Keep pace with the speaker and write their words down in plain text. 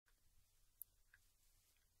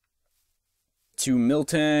2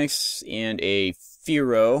 Miltanks and a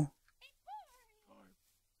Fearow.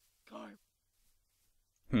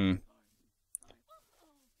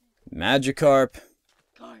 Magikarp.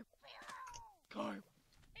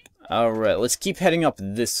 Alright, let's keep heading up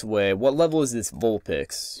this way. What level is this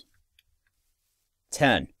Vulpix?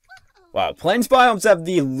 10. Wow, Plains Biomes have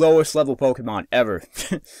the lowest level Pokemon ever.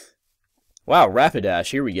 Wow, Rapidash,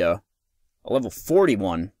 here we go. A level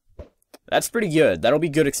 41. That's pretty good. That'll be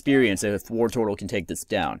good experience if Wartortle can take this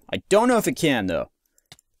down. I don't know if it can, though.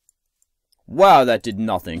 Wow, that did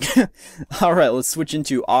nothing. Alright, let's switch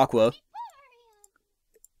into Aqua.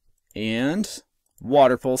 And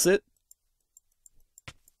Water Pulse it.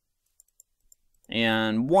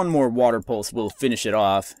 And one more Water Pulse will finish it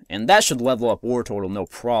off. And that should level up Wartortle, no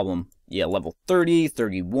problem. Yeah, level 30,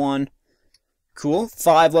 31. Cool.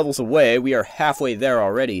 5 levels away. We are halfway there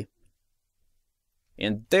already.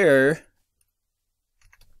 And there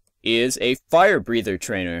is a Fire Breather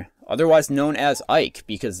trainer, otherwise known as Ike,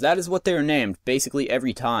 because that is what they are named basically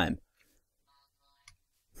every time.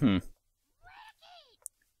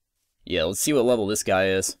 Yeah, let's see what level this guy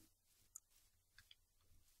is.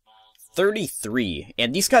 33,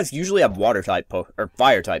 and these guys usually have Water-type or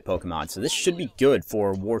Fire-type Pokemon, so this should be good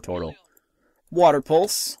for Wartortle. Water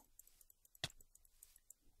Pulse.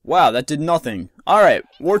 Wow, that did nothing. Alright,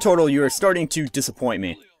 Wartortle, you are starting to disappoint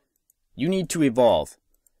me. You need to evolve.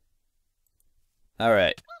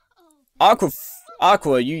 Alright.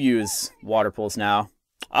 Aqua, you use Water Pulse now.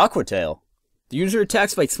 Aqua Tail. The user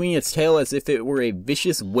attacks by swinging its tail as if it were a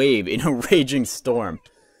vicious wave in a raging storm.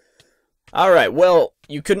 Alright, well,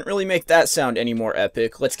 you couldn't really make that sound any more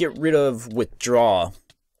epic. Let's get rid of Withdraw.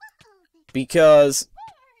 Because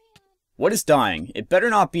what is dying? It better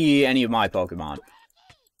not be any of my Pokemon.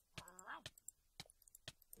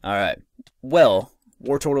 Alright, well,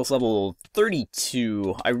 Wartortle's level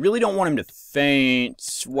 32. I really don't want him to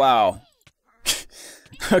faint. Wow.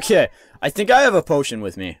 Okay, I think I have a potion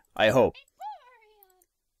with me. I hope.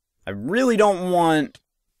 I really don't want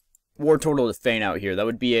Wartortle to faint out here. That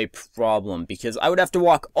would be a problem, because I would have to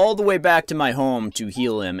walk all the way back to my home to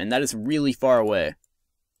heal him, and that is really far away.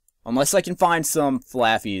 Unless I can find some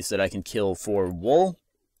Flaffies that I can kill for wool.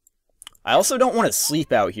 I also don't want to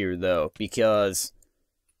sleep out here, though, because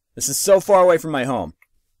this is so far away from my home.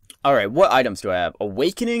 Alright, what items do I have?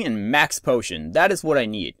 Awakening and Max Potion. That is what I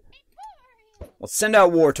need. Let's send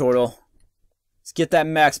out Wartortle. Let's get that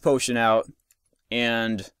Max Potion out.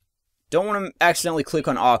 And don't want to accidentally click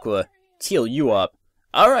on Aqua. Let's heal you up.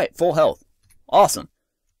 Alright, full health. Awesome.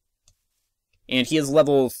 And he is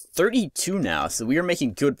level 32 now, so we are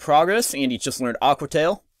making good progress, and he just learned Aqua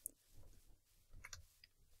Tail.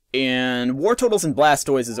 And Wartortles and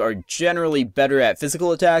Blastoises are generally better at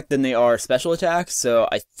physical attack than they are special attack, so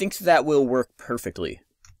I think that will work perfectly.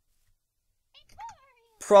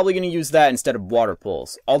 Probably going to use that instead of Water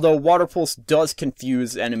Pulse, although Water Pulse does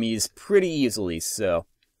confuse enemies pretty easily, so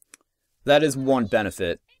that is one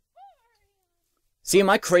benefit. See,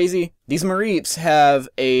 am I crazy? These Mareeps have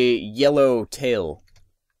a yellow tail.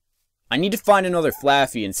 I need to find another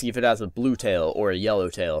Flaffy and see if it has a blue tail or a yellow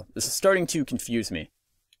tail. This is starting to confuse me.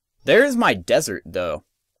 There's my desert, though.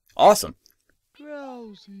 Awesome.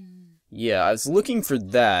 Yeah, I was looking for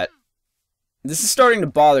that. This is starting to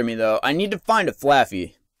bother me, though. I need to find a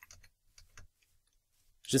Flaffy.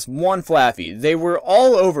 Just one Flaffy. They were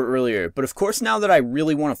all over earlier, but of course now that I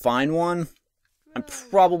really want to find one, I'm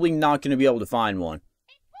probably not going to be able to find one.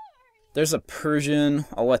 There's a Persian.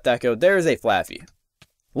 I'll let that go. There is a Flaffy.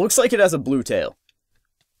 Looks like it has a blue tail.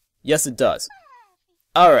 Yes, it does.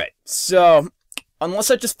 Alright, so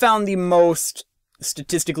unless I just found the most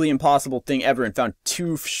statistically impossible thing ever and found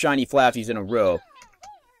 2 shiny Flaffies in a row,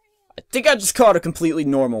 I think I just caught a completely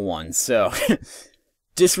normal one, so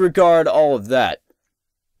disregard all of that.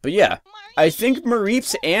 But yeah, I think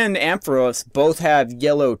Mareeps and Ampharos both have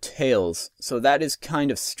yellow tails, so that is kind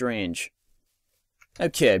of strange.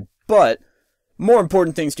 Okay, but more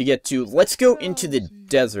important things to get to. Let's go into the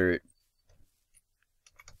desert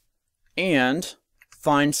and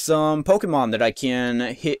find some Pokemon that I can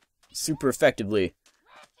hit super effectively.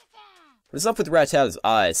 What is up with Rattata's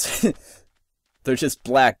eyes? They're just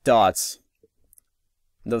black dots.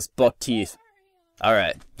 Those buck teeth.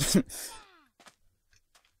 Alright.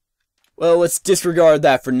 Well, let's disregard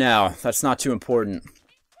that for now. That's not too important.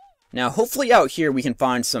 Now, hopefully out here we can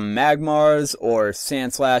find some Magmars or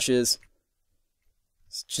Sandslashes.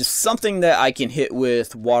 It's just something that I can hit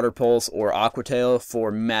with Water Pulse or Aqua Tail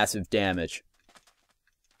for massive damage.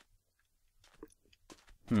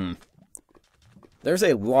 There's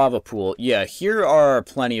a lava pool. Yeah, here are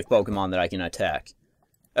plenty of Pokemon that I can attack.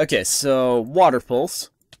 Okay, so Water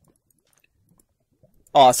Pulse.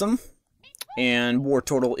 Awesome. And War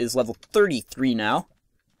Turtle is level 33 now.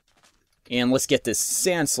 And let's get this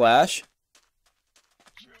Sand Slash.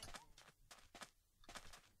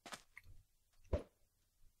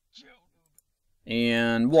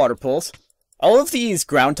 And Water Pulse. All of these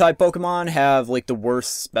ground-type Pokemon have, like, the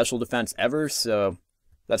worst special defense ever, so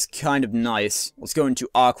that's kind of nice. Let's go into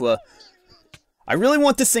Aqua. I really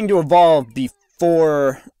want this thing to evolve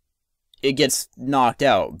before it gets knocked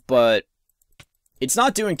out, but it's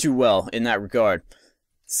not doing too well in that regard.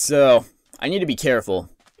 So, I need to be careful.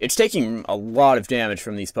 It's taking a lot of damage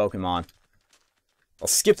from these Pokemon. I'll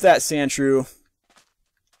skip that Sandshrew.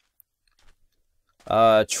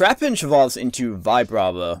 Trapinch evolves into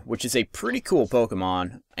Vibrava, which is a pretty cool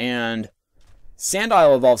Pokemon, and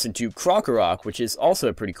Sandile evolves into Krokorok, which is also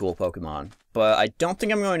a pretty cool Pokemon, but I don't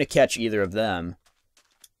think I'm going to catch either of them.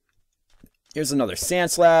 Here's another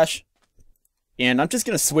Sandslash, and I'm just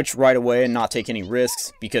going to switch right away and not take any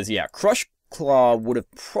risks, because yeah, Crush Claw would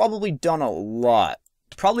have probably done a lot.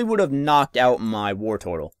 Probably would have knocked out my War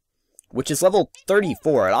Turtle, which is level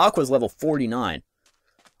 34, and Aqua's level 49.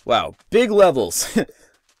 Wow, big levels.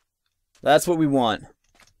 That's what we want.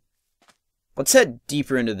 Let's head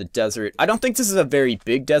deeper into the desert. I don't think this is a very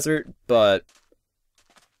big desert, but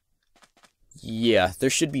yeah, there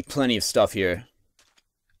should be plenty of stuff here.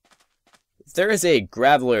 There is a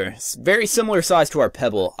Graveler, very similar size to our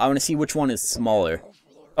Pebble. I want to see which one is smaller.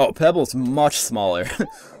 Oh, Pebble's much smaller.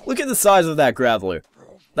 Look at the size of that Graveler.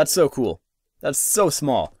 That's so cool. That's so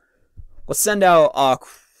small. Let's send out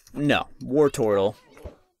War Turtle.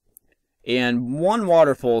 And one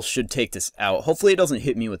Water Pulse should take this out. Hopefully it doesn't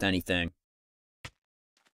hit me with anything.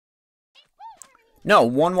 No,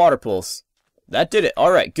 one Water Pulse. That did it.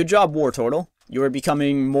 Alright, good job, War Turtle. You are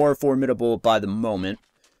becoming more formidable by the moment.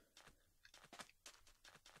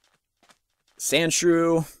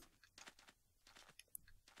 Sandshrew.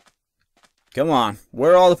 Come on,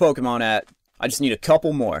 where are all the Pokemon at? I just need a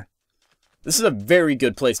couple more. This is a very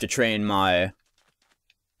good place to train my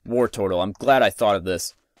War Turtle. I'm glad I thought of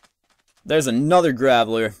this. There's another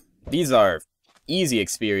Graveler. These are easy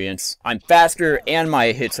experience. I'm faster and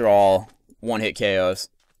my hits are all one-hit KOs.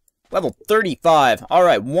 Level 35.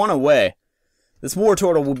 Alright, one away. This War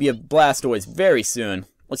Turtle will be a Blastoise very soon.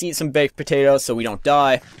 Let's eat some baked potatoes so we don't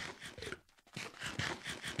die.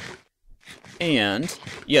 And,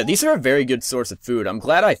 yeah, these are a very good source of food. I'm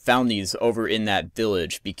glad I found these over in that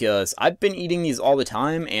village, because I've been eating these all the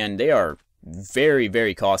time, and they are very,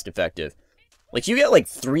 very cost-effective. Like, you get like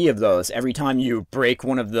 3 of those every time you break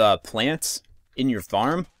one of the plants in your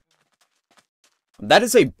farm. That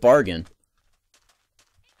is a bargain.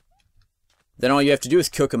 Then all you have to do is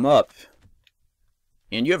cook them up.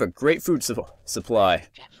 And you have a great food supply.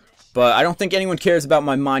 But I don't think anyone cares about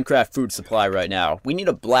my Minecraft food supply right now. We need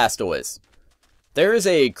a Blastoise. There is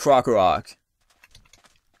a Krokorok.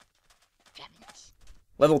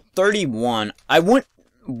 Level 31. I want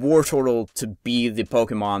War Turtle to be the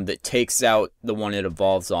Pokemon that takes out the one it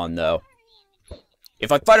evolves on, though.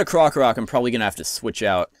 If I fight a Krokorok, I'm probably going to have to switch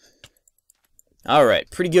out.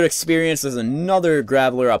 Alright, pretty good experience. There's another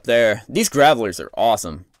Graveler up there. These Gravelers are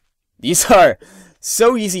awesome. These are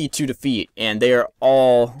so easy to defeat, and they are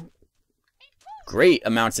all great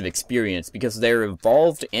amounts of experience because they're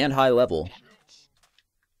evolved and high level.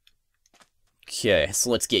 Okay, so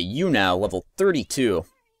let's get you now, level 32.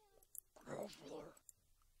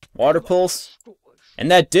 Water Pulse. And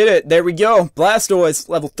that did it. There we go. Blastoise,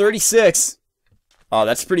 level 36. Oh,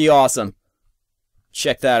 that's pretty awesome.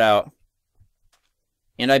 Check that out.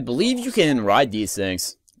 And I believe you can ride these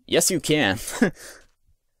things. Yes, you can.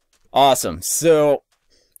 Awesome. So,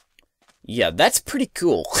 yeah, that's pretty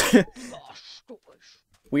cool.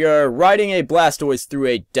 We are riding a Blastoise through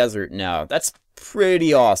a desert now. That's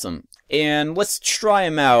pretty awesome. And let's try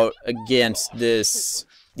him out against this.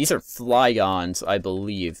 These are Flygons, I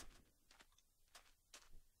believe.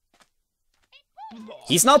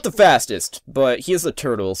 He's not the fastest, but he is a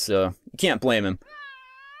turtle, so you can't blame him.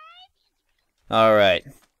 Alright.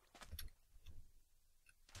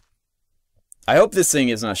 I hope this thing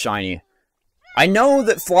isn't a shiny. I know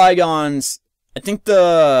that Flygons, I think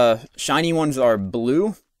the shiny ones are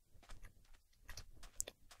blue.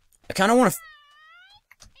 I kind of want to...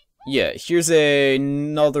 Yeah, here's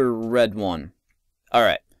another red one.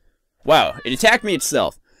 Alright. Wow, it attacked me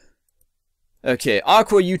itself. Okay,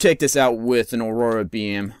 Aqua, you take this out with an Aurora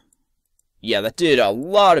Beam. Yeah, that did a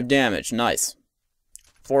lot of damage. Nice.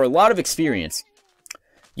 For a lot of experience.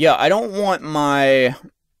 Yeah, I don't want my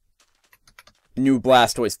new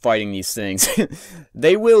Blastoise fighting these things.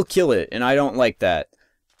 They will kill it, and I don't like that.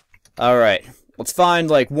 Alright, let's find,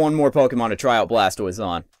 like, one more Pokemon to try out Blastoise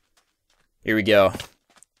on. Here we go.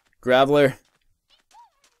 Graveler,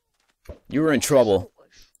 you were in trouble.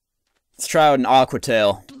 Let's try out an Aqua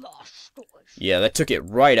Tail. Yeah, that took it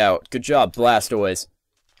right out. Good job, Blastoise.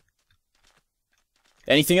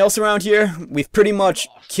 Anything else around here? We've pretty much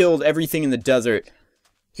killed everything in the desert.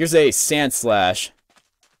 Here's a Sand Slash.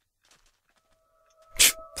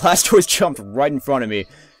 Blastoise jumped right in front of me.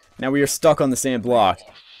 Now we are stuck on the sand block.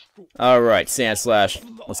 Alright, Sand Slash.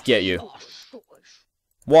 Let's get you.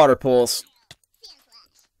 Water Pulse.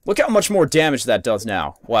 Look how much more damage that does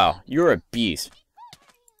now. Wow, you're a beast.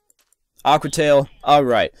 Aqua Tail.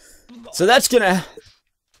 Alright. So that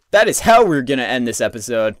is how we're gonna end this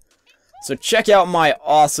episode. So check out my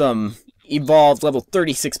awesome evolved level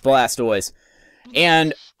 36 Blastoise.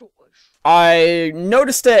 And I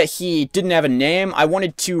noticed that he didn't have a name. I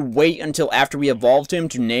wanted to wait until after we evolved him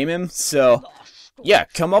to name him. So yeah,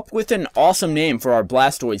 come up with an awesome name for our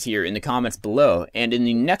Blastoise here in the comments below. And in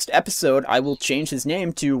the next episode, I will change his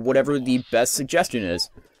name to whatever the best suggestion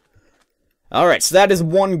is. Alright, so that is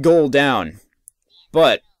one goal down.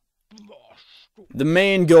 But the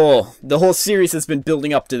main goal, the whole series has been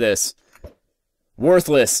building up to this.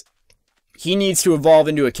 Worthless. He needs to evolve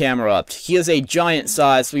into a Camerupt. He is a giant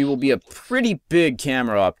size, so he will be a pretty big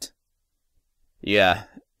Camerupt. Yeah,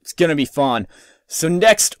 it's gonna be fun. So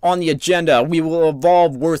next on the agenda, we will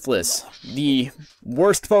evolve Worthless, the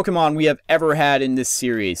worst Pokemon we have ever had in this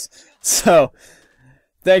series. So,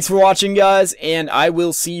 thanks for watching, guys, and I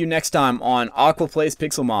will see you next time on Aqua Plays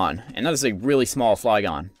Pixelmon. And that is a really small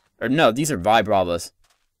Flygon. Or no, these are Vibravas.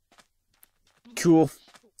 Cool.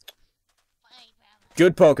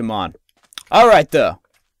 Good Pokemon. Alright, though.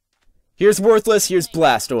 Here's Worthless, here's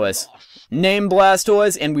Blastoise. Name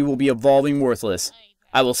Blastoise, and we will be evolving Worthless.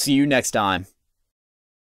 I will see you next time.